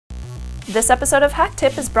This episode of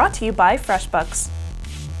HakTip is brought to you by FreshBooks.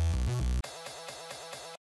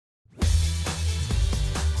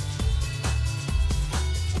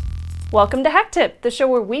 Welcome to HakTip, the show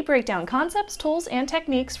where we break down concepts, tools, and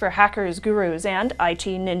techniques for hackers, gurus, and IT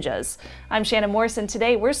ninjas. I'm Shannon Morris, and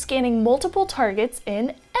today we're scanning multiple targets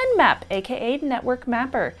in NMap, aka Network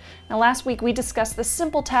Mapper. Now last week we discussed the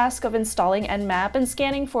simple task of installing NMap and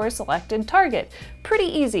scanning for a selected target. Pretty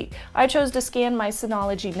easy. I chose to scan my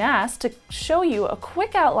Synology NAS to show you a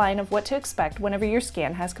quick outline of what to expect whenever your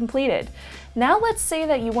scan has completed. Now let's say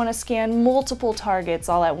that you want to scan multiple targets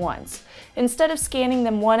all at once. Instead of scanning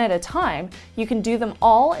them one at a time, you can do them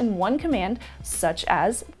all in one command, such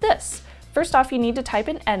as this. First off, you need to type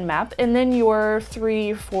in NMap and then your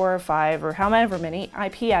 3, 4, 5, or however many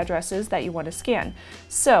IP addresses that you want to scan.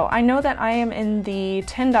 So I know that I am in the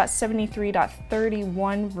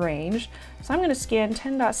 10.73.31 range, so I'm going to scan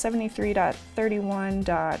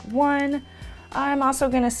 10.73.31.1. I'm also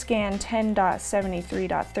going to scan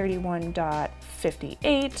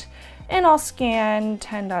 10.73.31.58, and I'll scan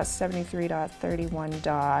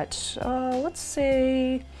 10.73.31. Let's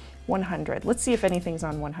say 100. Let's see if anything's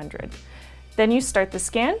on 100. Then you start the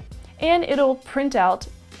scan, and it'll print out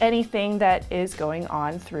anything that is going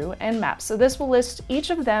on through NMap. So this will list each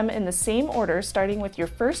of them in the same order, starting with your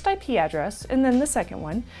first IP address, and then the second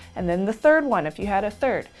one, and then the third one if you had a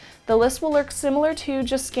third. The list will look similar to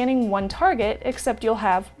just scanning one target, except you'll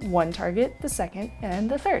have one target, the second, and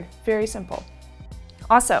the third. Very simple.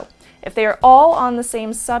 Also, if they are all on the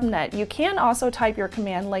same subnet, you can also type your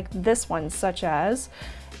command like this one, such as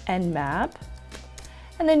NMap,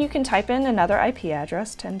 and then you can type in another IP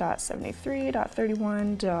address,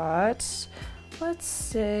 10.73.31. Let's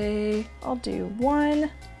say I'll do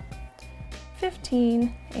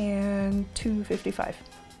 115 and 255.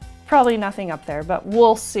 Probably nothing up there, but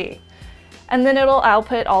we'll see. And then it'll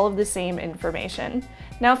output all of the same information.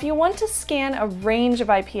 Now, if you want to scan a range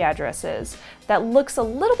of IP addresses that looks a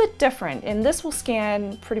little bit different, and this will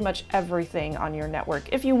scan pretty much everything on your network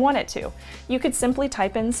if you want it to, you could simply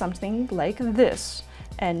type in something like this,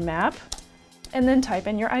 NMap, and then type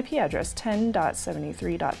in your IP address,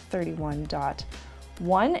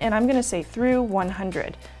 10.73.31.1, and I'm going to say through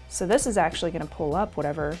 100. So this is actually going to pull up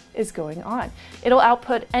whatever is going on. It'll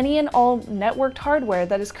output any and all networked hardware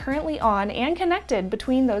that is currently on and connected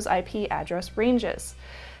between those IP address ranges.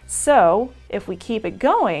 So if we keep it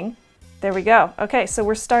going, there we go. Okay, so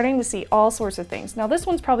we're starting to see all sorts of things. Now this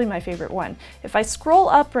one's probably my favorite one. If I scroll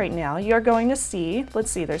up right now, you're going to see,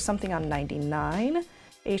 let's see, there's something on 99,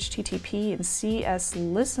 HTTP and CS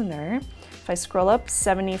listener. If I scroll up,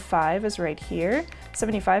 75 is right here.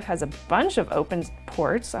 75 has a bunch of open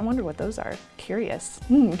ports. I wonder what those are. Curious.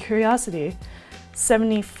 Curiosity.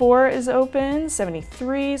 74 is open,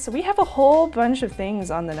 73. So we have a whole bunch of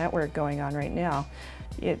things on the network going on right now.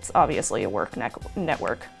 It's obviously a work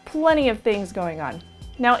network. Plenty of things going on.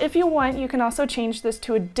 Now, if you want, you can also change this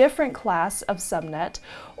to a different class of subnet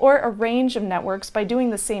or a range of networks by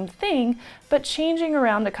doing the same thing, but changing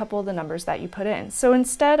around a couple of the numbers that you put in. So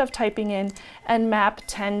instead of typing in NMap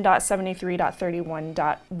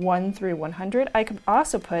 10.73.31.1 through 100, I could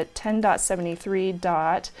also put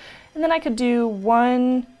 10.73. And then I could do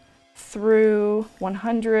 1 through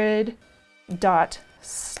 100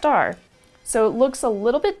 star. So it looks a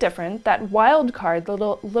little bit different. That wildcard, the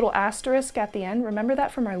little asterisk at the end, remember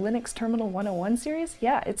that from our Linux Terminal 101 series?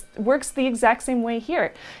 Yeah, it works the exact same way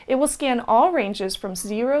here. It will scan all ranges from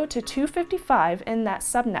 0 to 255 in that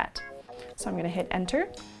subnet. So I'm going to hit enter.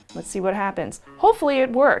 Let's see what happens. Hopefully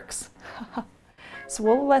it works. So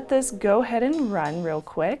we'll let this go ahead and run real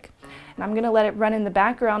quick. And I'm going to let it run in the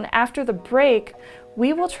background. After the break,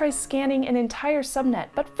 we will try scanning an entire subnet.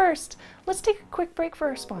 But first, let's take a quick break for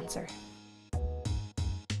our sponsor.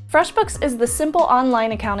 FreshBooks is the simple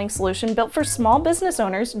online accounting solution built for small business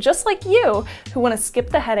owners just like you who want to skip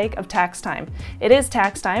the headache of tax time. It is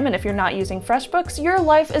tax time, and if you're not using FreshBooks, your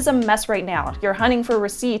life is a mess right now. You're hunting for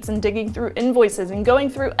receipts and digging through invoices and going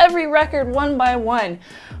through every record one by one.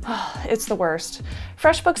 It's the worst.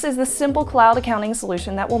 FreshBooks is the simple cloud accounting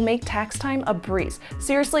solution that will make tax time a breeze.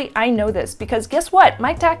 Seriously, I know this because guess what?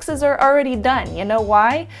 My taxes are already done. You know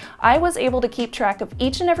why? I was able to keep track of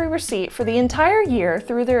each and every receipt for the entire year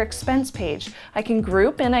through their entire expense page. I can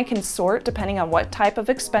group and I can sort depending on what type of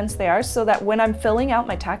expense they are, so that when I'm filling out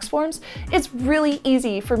my tax forms, it's really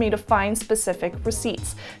easy for me to find specific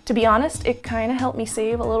receipts. To be honest, it kind of helped me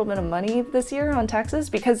save a little bit of money this year on taxes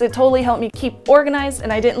because it totally helped me keep organized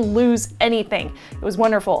and I didn't lose anything. It was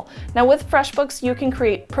wonderful. Now with FreshBooks, you can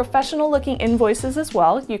create professional looking invoices as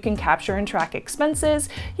well. You can capture and track expenses.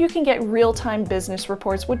 You can get real-time business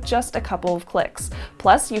reports with just a couple of clicks.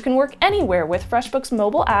 Plus, you can work anywhere with FreshBooks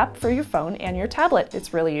mobile app for your phone and your tablet.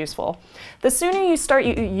 It's really useful. The sooner you start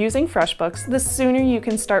using FreshBooks, the sooner you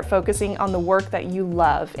can start focusing on the work that you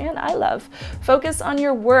love, and I love. Focus on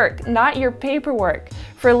your work, not your paperwork.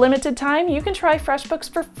 For a limited time, you can try FreshBooks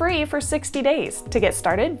for free for 60 days. To get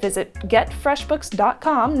started, visit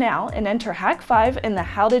getfreshbooks.com now and enter Hack5 in the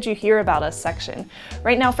How Did You Hear About Us section.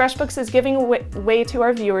 Right now, FreshBooks is giving away to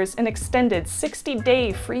our viewers an extended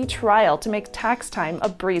 60-day free trial to make tax time a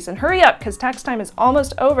breeze. And hurry up, because tax time is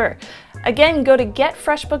almost over. Again, go to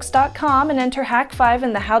getfreshbooks.com and enter Hack5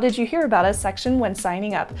 in the How Did You Hear About Us section when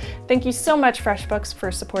signing up. Thank you so much, FreshBooks,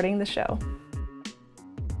 for supporting the show.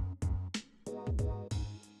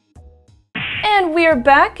 And we are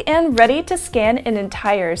back and ready to scan an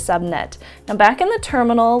entire subnet. Now back in the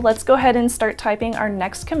terminal, let's go ahead and start typing our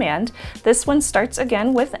next command. This one starts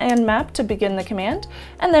again with NMap to begin the command,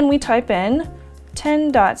 and then we type in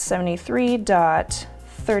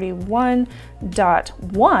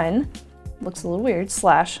 10.73.31.1, looks a little weird,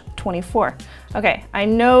 /24. Okay, I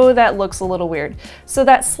know that looks a little weird. So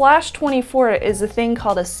that /24 is a thing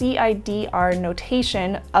called a CIDR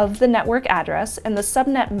notation of the network address and the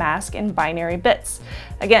subnet mask in binary bits.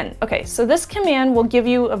 Again, okay, so this command will give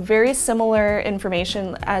you a very similar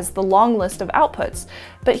information as the long list of outputs,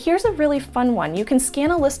 but here's a really fun one. You can scan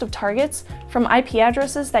a list of targets from IP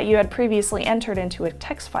addresses that you had previously entered into a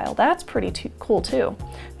text file. That's pretty cool too.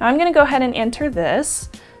 Now I'm gonna go ahead and enter this.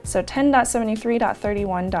 So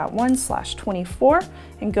 10.73.31.1/24,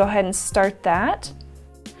 and go ahead and start that.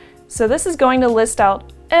 So this is going to list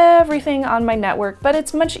out everything on my network, but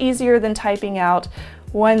it's much easier than typing out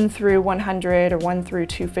 1 through 100 or 1 through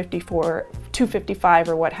 255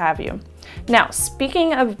 or what have you. Now,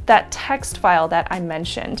 speaking of that text file that I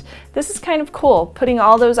mentioned, this is kind of cool, putting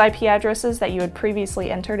all those IP addresses that you had previously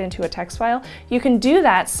entered into a text file. You can do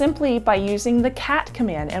that simply by using the cat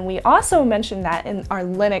command, and we also mentioned that in our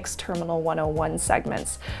Linux Terminal 101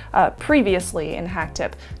 segments previously in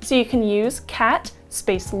HakTip. So you can use cat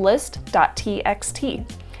space list.txt,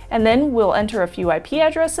 and then we'll enter a few IP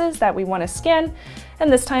addresses that we want to scan,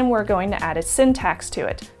 and this time we're going to add a syntax to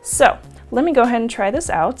it. So let me go ahead and try this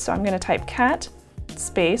out. So I'm going to type cat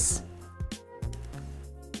space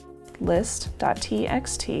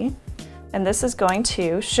list.txt, and this is going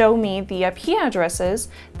to show me the IP addresses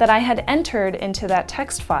that I had entered into that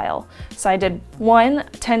text file. So I did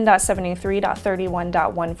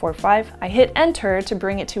 10.73.31.145. I hit enter to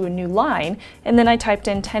bring it to a new line, and then I typed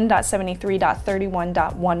in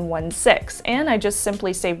 10.73.31.116, and I just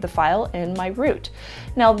simply saved the file in my root.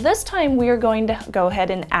 Now this time we are going to go ahead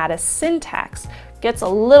and add a syntax. Gets a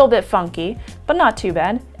little bit funky, but not too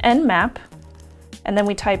bad. NMap, and then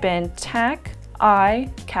we type in tac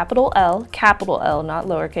capital L, not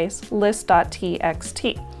lowercase,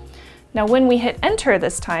 list.txt. Now when we hit enter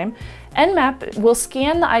this time, NMap will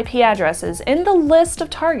scan the IP addresses in the list of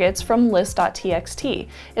targets from list.txt.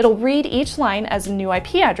 It'll read each line as a new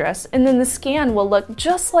IP address, and then the scan will look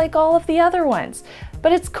just like all of the other ones.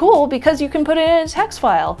 But it's cool because you can put it in a text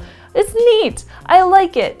file. It's neat. I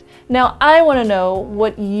like it. Now I want to know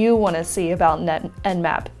what you want to see about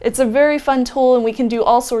NMap. It's a very fun tool and we can do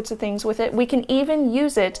all sorts of things with it. We can even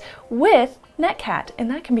use it with Netcat, and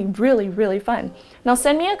that can be really, really fun. Now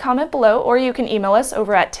send me a comment below, or you can email us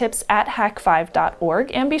over at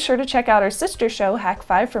tips@hak5.org, and be sure to check out our sister show,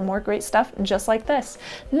 Hak5, for more great stuff just like this.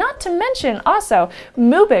 Not to mention, also,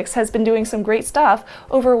 Mubix has been doing some great stuff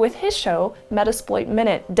over with his show, Metasploit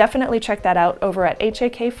Minute. Definitely check that out over at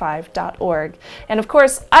hak5.org. And of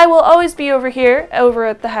course, I will always be over here, over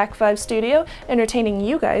at the Hak5 studio, entertaining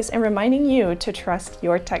you guys and reminding you to trust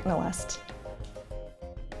your Technolust.